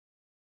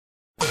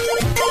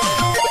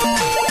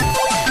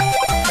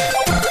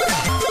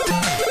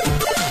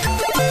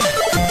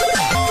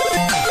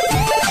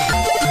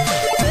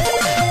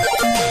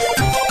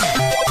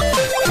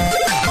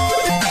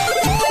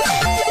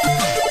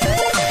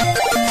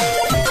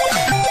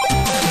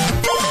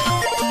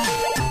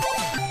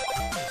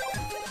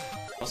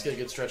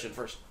stretch in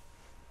first.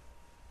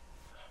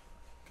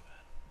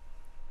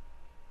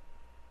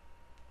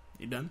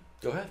 You done?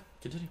 Go ahead.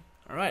 Continue.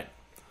 All right.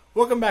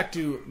 Welcome back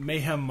to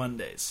Mayhem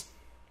Mondays.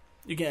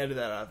 You can edit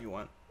that out if you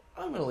want.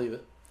 I'm going to leave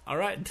it. All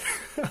right.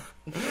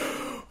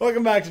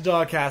 Welcome back to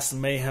Dogcast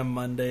and Mayhem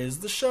Mondays.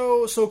 The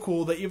show is so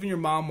cool that even your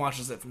mom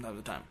watches it from time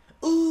to time.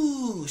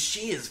 Ooh,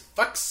 she is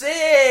foxy!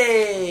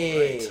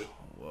 Right.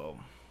 Well,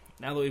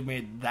 now that we've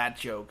made that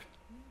joke,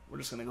 we're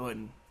just going to go ahead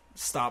and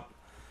stop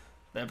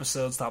the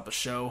episode, stop the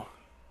show.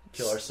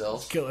 Kill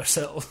ourselves. Kill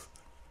ourselves.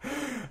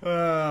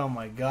 Oh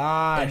my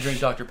gosh. And drink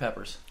Dr.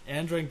 Peppers.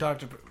 And drink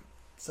Dr.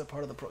 Is that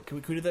part of the Can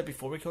we do that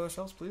before we kill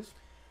ourselves, please?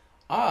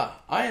 I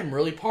am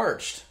really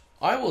parched.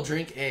 I will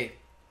drink a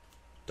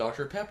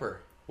Dr.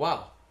 Pepper.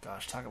 Wow.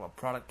 Gosh, talk about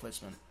product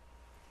placement.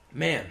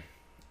 Man,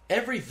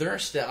 every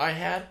thirst that I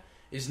had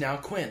is now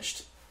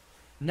quenched.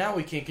 Now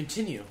we can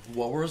continue.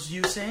 What was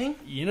you saying?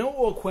 You know what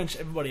will quench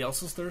everybody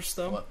else's thirst,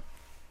 though? What?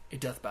 A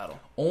death battle.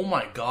 Oh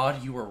my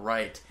god, you were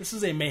right. This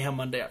is a Mayhem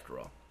Monday after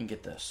all. And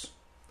get this.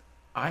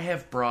 I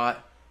have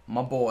brought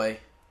my boy,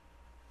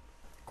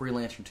 Green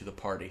Lantern, to the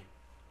party.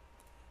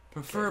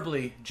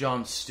 Preferably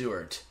Jon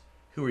Stewart.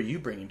 Who are you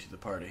bringing to the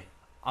party?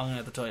 I'm going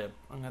to have to tell you.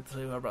 I'm going to have to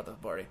tell you who I brought to the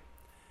party.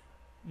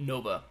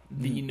 Nova.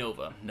 The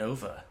Nova.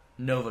 Nova.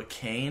 Nova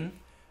Kane?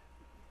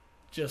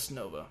 Just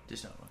Nova.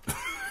 Just Nova.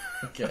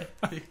 Okay.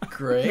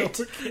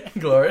 Great.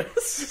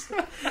 Glorious.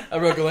 I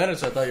brought Green Lantern,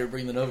 so I thought you were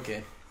bringing the Nova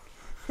Kane.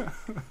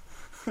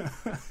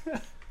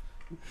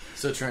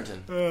 So,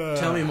 Trenton,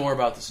 tell me more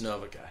about this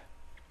Nova guy.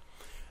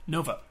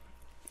 Nova.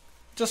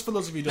 Just for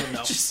those of you who don't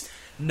know. Just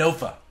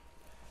Nova.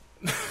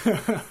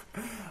 I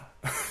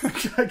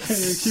can't even keep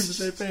a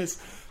straight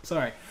face.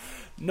 Sorry.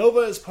 Nova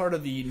is part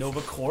of the Nova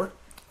Corps,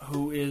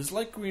 who is,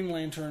 like Green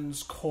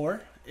Lantern's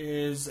Corps,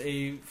 is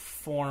a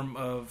form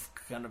of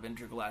kind of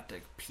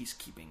intergalactic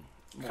peacekeeping.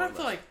 I kind of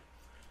feel like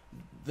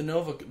the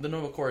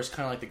Nova Corps is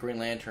kind of like the Green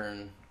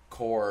Lantern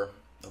Corps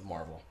of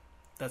Marvel.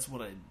 That's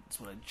what I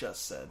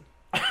just said.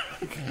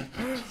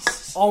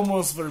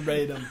 Almost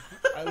verbatim.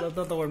 I left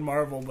out the word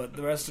Marvel, but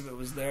the rest of it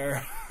was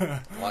there.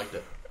 Liked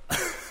it.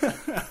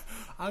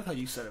 I like how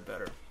you said it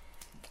better.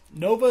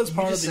 Nova is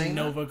part of the saying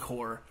Nova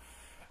Corps,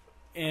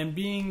 and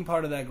being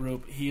part of that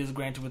group, he is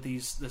granted with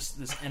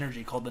this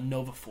energy called the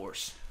Nova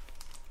Force.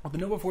 What the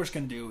Nova Force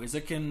can do is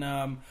it can,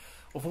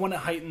 well, for one, it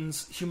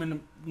heightens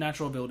human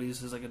natural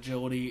abilities, is like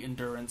agility,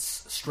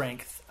 endurance,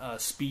 strength,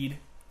 speed,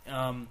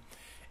 and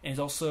he's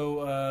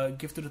also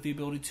gifted with the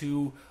ability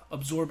to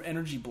absorb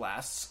energy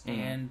blasts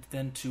and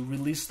then to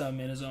release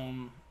them in his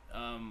own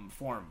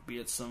form, be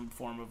it some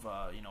form of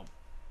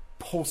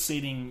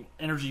pulsating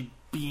energy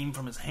beam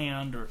from his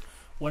hand or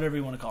whatever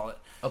you want to call it.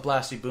 A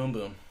blasty boom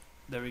boom.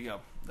 There we go.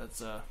 That's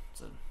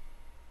it's a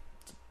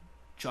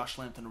Josh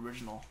Lampton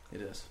original.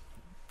 It is.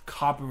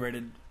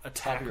 Copyrighted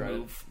attack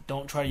move.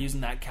 Don't try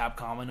using that,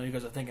 Capcom. I know you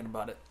guys are thinking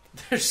about it.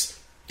 There's...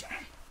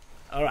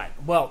 All right.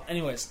 Well,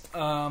 anyways,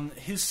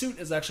 his suit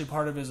is actually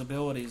part of his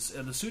abilities.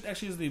 The suit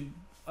actually is the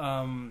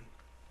some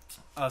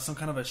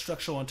kind of a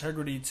structural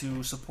integrity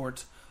to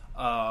support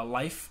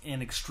life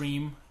in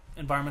extreme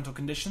environmental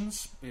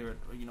conditions, be it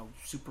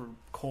super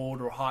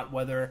cold or hot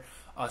weather,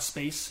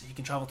 space. He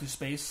can travel through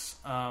space,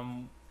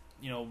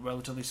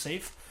 relatively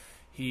safe.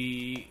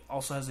 He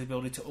also has the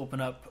ability to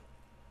open up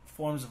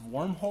forms of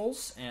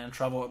wormholes and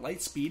travel at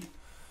light speed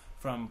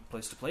from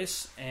place to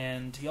place.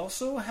 And he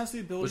also has the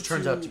ability, which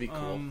turns out to be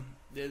cool.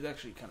 It's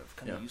actually kind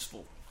of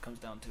useful. Comes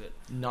down to it.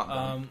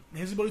 Not he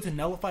has the ability to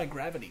nullify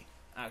gravity,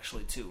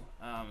 actually, too,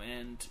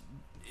 and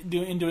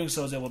in doing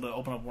so is able to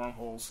open up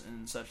wormholes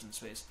and such in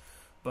space.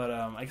 But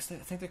I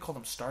think they call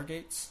them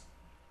Stargates.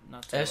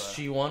 Not to,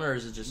 SG-1, or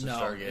is it just a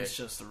Stargate? No, it's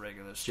just a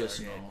regular Stargate. Just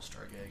a normal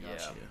Stargate.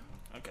 Gotcha.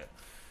 Yeah. Okay.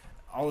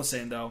 All the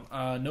same, though,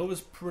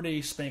 Nova's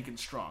pretty spanking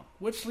strong,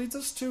 which leads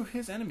us to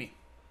his enemy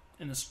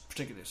in this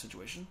particular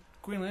situation,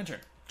 Green Lantern.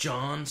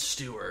 Jon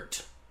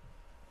Stewart,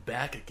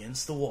 back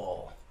against the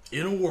wall,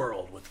 in a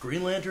world with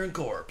Green Lantern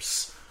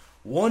Corps.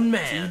 One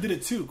man. So you did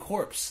it too,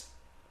 Corpse.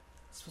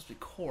 It's supposed to be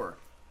Core,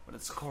 but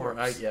it's Corpse.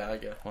 I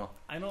get. Well,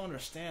 I don't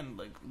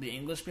understand the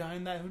English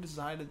behind that. Who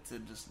decided to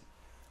just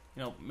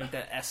make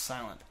that S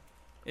silent?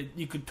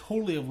 You could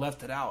totally have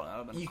left it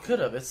out. You could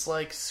have. It's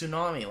like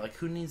Tsunami. Like,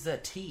 who needs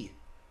that T?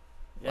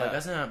 Yeah. Like,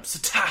 that's not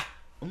Sata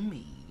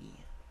Umi.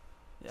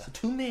 Yeah.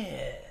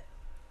 Satume.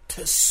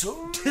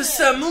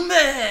 Tsume.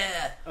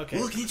 Okay.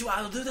 Look at you,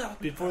 I'll do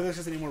that. Before this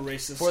gets any more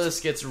racist. Before this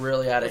gets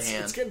really out of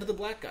hand. Let's get into the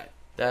black guy.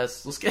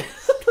 Let's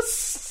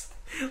let's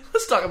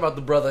talk about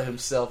the brother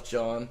himself,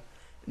 John.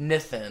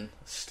 Nathan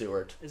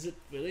Stewart. Is it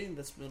really?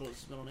 That's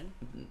his middle name?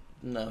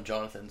 No,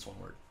 Jonathan's one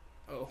word.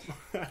 Oh.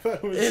 I thought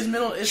it was his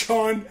middle is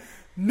John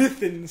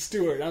Nathan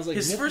Stewart. I was like,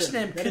 his first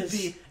name could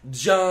be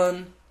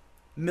John,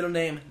 middle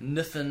name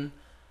Nathan,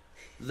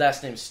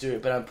 last name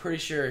Stewart, but I'm pretty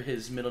sure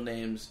his middle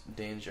name's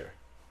Danger.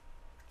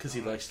 Because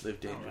he likes to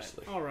live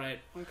dangerously. All right.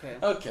 Okay.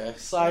 Okay.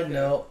 Side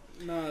note.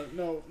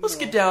 No. Let's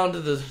get down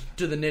to the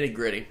nitty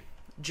gritty.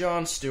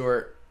 Jon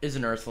Stewart is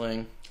an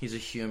Earthling. He's a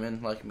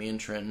human like me and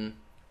Trenton.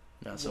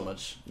 Not so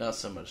much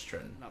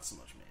Trenton. Not so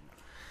much me.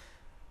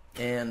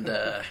 And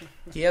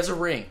he has a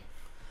ring.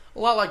 A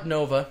lot like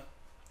Nova.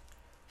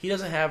 He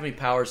doesn't have any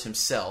powers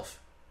himself.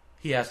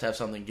 He has to have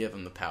something give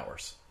him the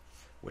powers,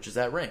 which is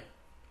that ring.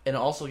 And it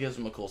also gives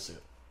him a cool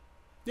suit.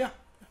 Yeah.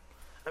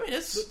 I mean,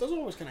 it's... Those are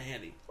always kind of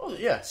handy. Oh,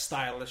 yeah.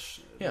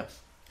 Stylish. Yeah.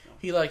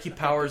 He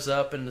powers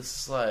up and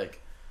it's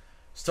like...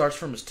 Starts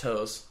from his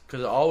toes.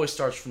 Because it always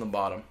starts from the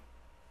bottom.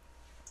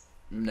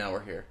 Now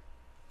we're here.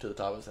 To the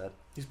top of his head.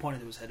 He's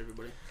pointing to his head,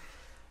 everybody.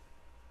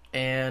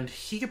 And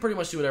he can pretty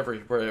much do whatever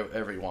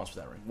he wants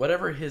with that ring.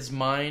 Whatever his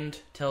mind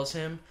tells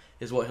him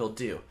is what he'll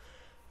do.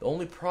 The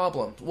only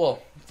problem...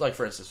 Well, like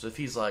for instance, if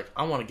he's like,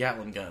 I want a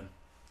Gatling gun.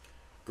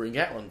 Green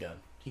Gatling gun.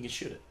 He can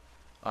shoot it.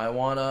 I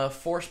want a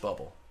force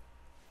bubble.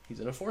 He's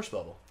in a force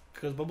bubble.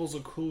 Because bubbles are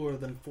cooler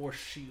than force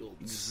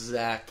shields.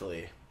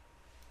 Exactly.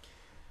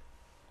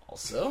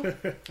 Also,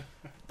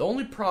 the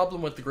only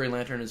problem with the Green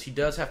Lantern is he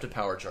does have to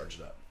power charge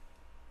it up.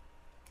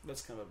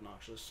 That's kind of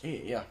obnoxious.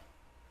 Yeah.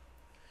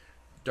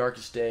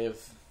 Darkest day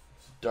of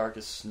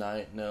darkest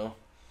night, no.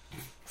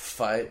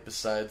 Fight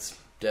besides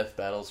death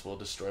battles will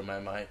destroy my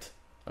might.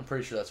 I'm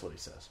pretty sure that's what he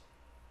says.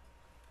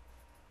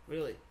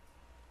 Really?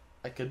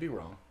 I could be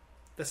wrong.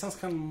 That sounds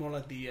kind of more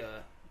like the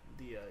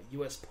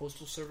U.S.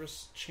 Postal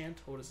Service chant.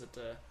 What is it?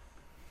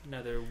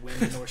 Neither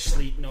wind nor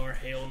sleet nor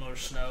hail nor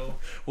snow.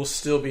 We'll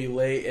still be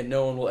late and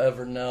no one will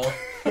ever know.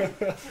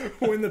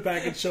 When the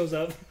package shows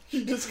up,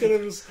 you just kind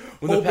of just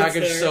when the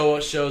package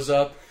shows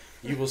up,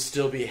 you will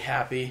still be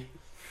happy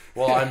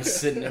while I'm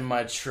sitting in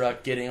my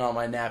truck getting on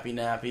my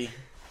nappy.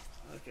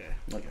 Okay.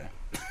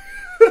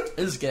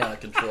 This is getting out of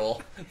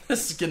control.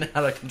 This is getting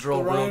out of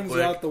control the real rhymes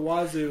quick. out the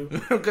wazoo.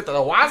 We got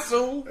the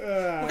wazoo. We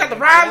got the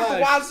rhymes of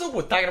the wazoo.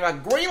 We're talking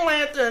about Green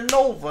Lantern and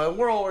Nova. And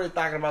we're already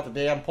talking about the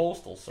damn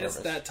Postal Service.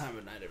 It's that time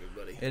of night,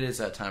 everybody. It is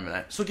that time of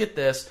night. So get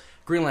this.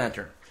 Green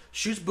Lantern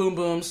shoots boom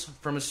booms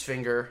from his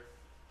finger.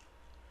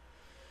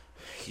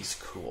 He's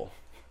cool.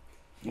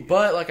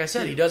 But, like I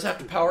said, he does have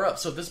to power up.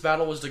 So if this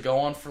battle was to go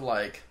on for,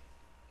 like,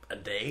 a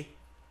day,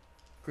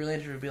 Green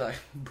Lantern would be like,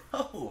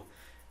 bro,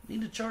 you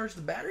need to charge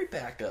the battery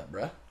pack up,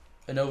 bruh.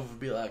 And Nova would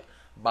be like,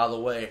 by the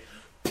way,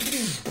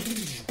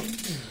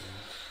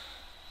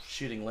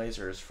 shooting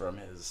lasers from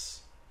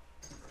his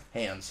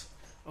hands.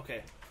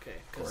 Okay.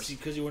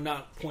 Because you were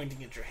not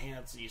pointing at your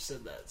hands and you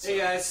said that. So. Hey,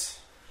 guys.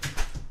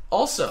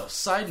 Also,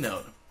 side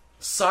note,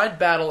 side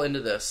battle into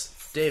this.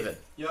 David.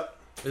 Yep.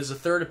 This is a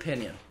third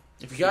opinion.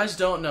 If you guys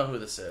don't know who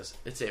this is,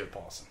 it's David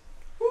Paulson.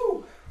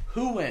 Woo!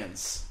 Who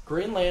wins,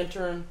 Green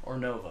Lantern or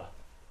Nova?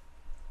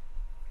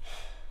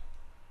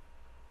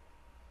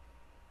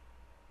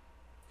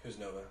 Who's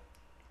Nova?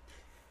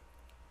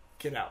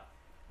 Get out.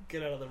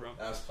 Get out of the room.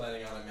 I was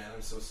planning on it, man.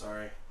 I'm so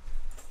sorry.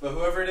 But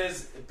whoever it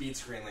is, it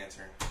beats Green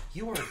Lantern.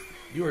 You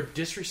are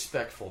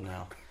disrespectful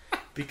now.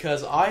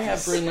 Because I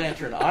have Green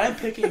Lantern. I am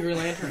picking Green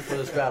Lantern for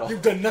this battle.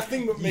 You've done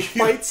nothing but make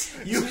fights.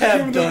 You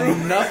have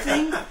done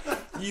nothing.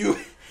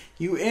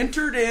 You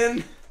entered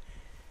in.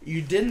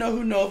 You didn't know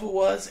who Nova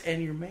was,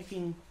 and you're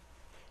making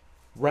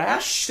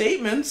rash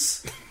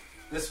statements.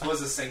 This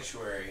was a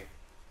sanctuary.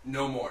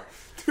 No more.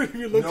 If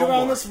you look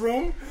around this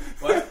room,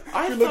 What?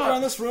 if you look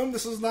around this room,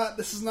 this is not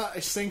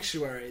a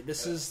sanctuary.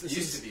 This is the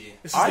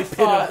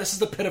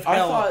pit of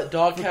hell. I thought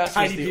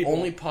Dogcast was the people.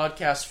 only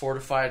podcast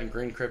fortified in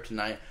green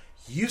kryptonite.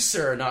 You,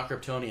 sir, are not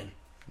Kryptonian.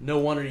 No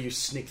wonder you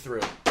sneak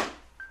through.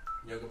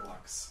 Yoga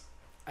blocks.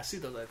 I see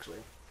those actually.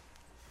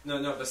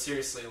 No, but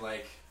seriously,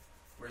 like,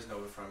 where's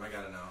Nova from? I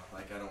gotta know.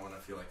 Like, I don't want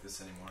to feel like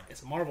this anymore.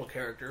 It's a Marvel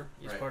character.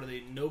 He's Right. part of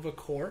the Nova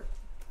Corps.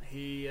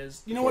 He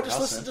is. You know what?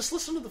 Courthouse, Just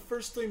listen to the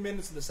first 3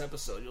 minutes of this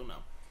episode. You'll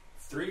know.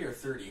 3 or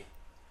 30?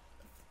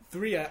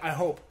 3, I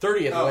hope.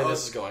 30th, the way Oh,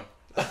 this is going.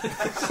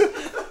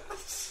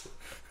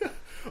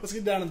 Let's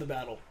get down to the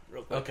battle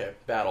real quick. Okay,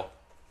 battle.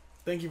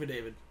 Thank you for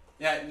David.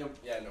 No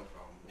problem.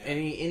 Yeah.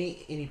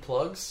 Any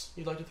plugs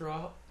you'd like to throw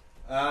out?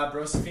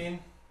 Brosephine.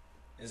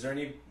 Has there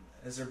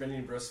been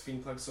any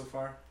Brosephine plugs so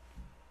far?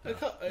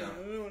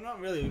 No, not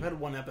really. We've had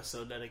one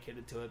episode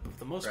dedicated to it, but for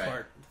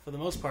the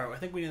most part, I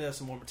think we need to have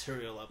some more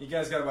material up. You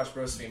guys gotta watch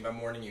Brosephine, but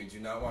I'm warning you, do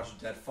not watch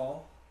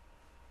Deadfall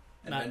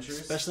Adventures.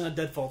 Especially not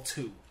Deadfall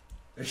 2.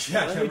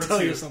 Yeah, Let me number tell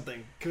 2. you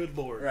something. Good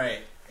lord.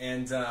 Right.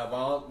 And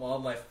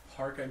Wildlife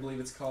Park, I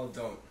believe it's called,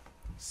 don't.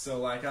 So,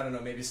 like, I don't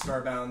know, maybe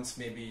Starbound,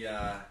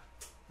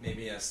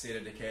 maybe State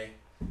of Decay.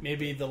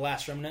 Maybe The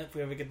Last Remnant, if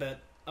we ever get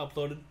that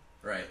uploaded.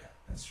 Right,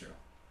 that's true.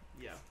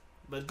 Yeah.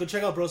 But go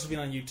check out Brosephine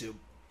on YouTube.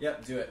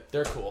 Yep, do it.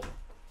 They're cool.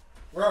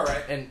 We're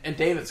alright. And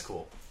David's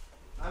cool.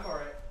 I'm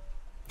alright.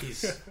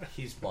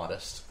 He's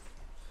modest.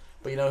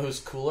 But you know who's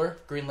cooler?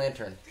 Green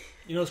Lantern.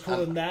 You know what's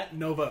cooler than that?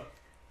 Nova.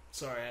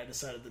 Sorry, I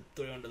decided to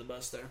throw you under the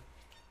bus there.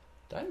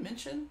 Did I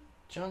mention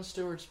Jon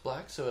Stewart's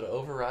black so it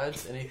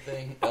overrides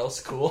anything else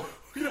cool?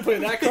 We're gonna play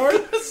that card?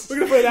 We're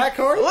gonna play that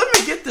card? Let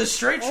me get this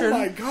straight, Oh Trin.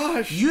 my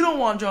gosh. You don't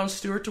want Jon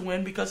Stewart to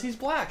win because he's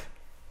black.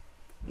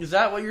 Is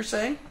that what you're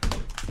saying?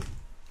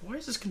 Why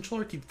does this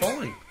controller keep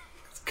falling?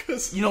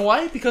 Because You know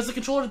why? Because the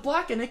controller is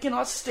black and it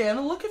cannot stand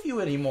the look of you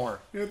anymore.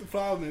 you know what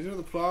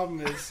the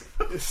problem is?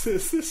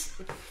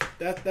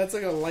 That's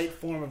like a light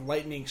form of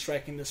lightning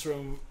striking this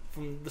room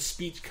from the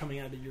speech coming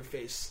out of your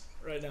face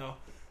right now.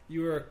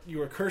 You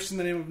are cursing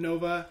the name of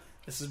Nova.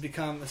 This has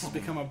become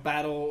a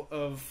battle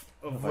of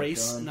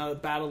race, not a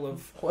battle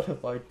of what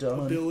have I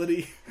done?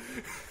 Ability.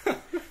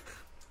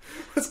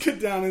 Let's get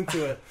down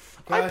into it.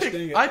 Gosh,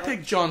 dang it. I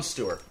picked Jon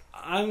Stewart.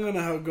 I'm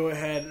gonna go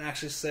ahead and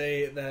actually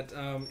say that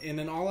in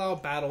an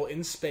all-out battle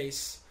in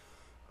space,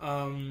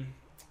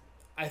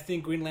 I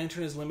think Green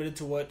Lantern is limited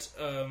to what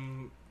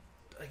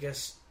I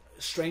guess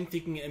strength he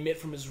can emit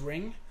from his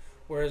ring,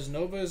 whereas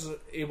Nova is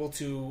able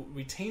to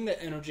retain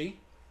that energy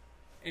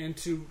and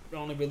to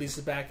not only release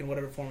it back in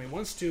whatever form he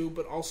wants to,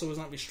 but also is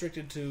not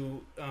restricted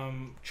to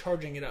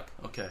charging it up.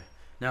 Okay.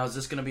 Now, is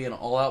this going to be an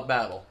all-out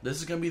battle? This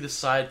is going to be the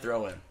side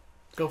throw-in.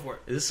 Go for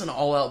it. Is this an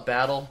all-out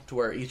battle to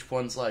where each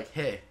one's like,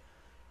 hey,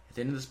 at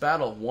the end of this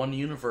battle, one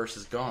universe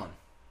is gone.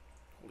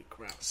 Holy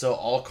crap. So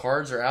all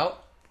cards are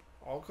out?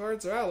 All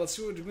cards are out. Let's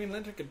see what the Green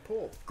Lantern can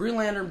pull. Green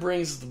Lantern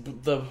brings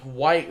the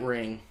white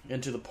ring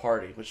into the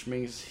party, which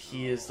means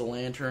he is the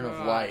Lantern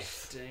of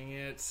Life. Dang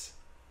it.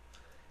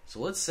 So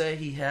let's say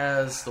he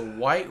has the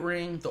white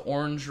ring, the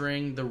orange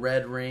ring, the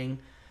red ring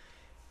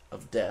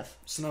of death.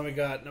 So now we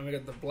got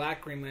the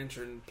black Green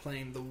Lantern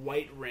playing the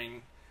white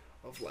ring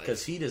of life.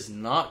 Because he does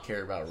not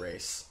care about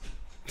race.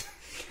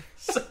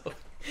 So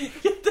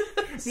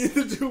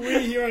neither do we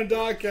here on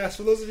Dogcast.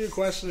 For those of you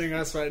questioning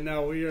us right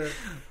now, we are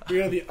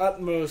the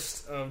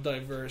utmost of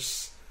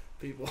diverse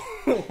people.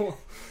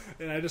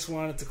 And I just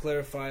wanted to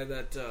clarify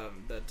that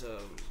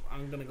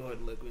I'm going to go ahead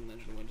and let Green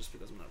Lantern win just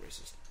because I'm not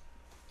racist.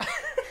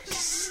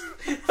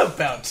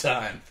 About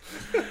time.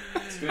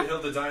 It's a good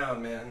hill to die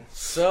on, man.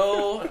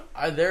 So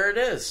there it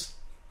is.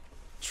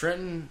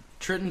 Trenton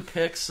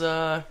picks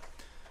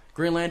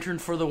Green Lantern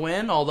for the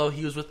win, although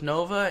he was with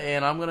Nova,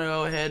 and I'm gonna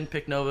go ahead and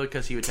pick Nova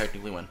because he would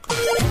technically win.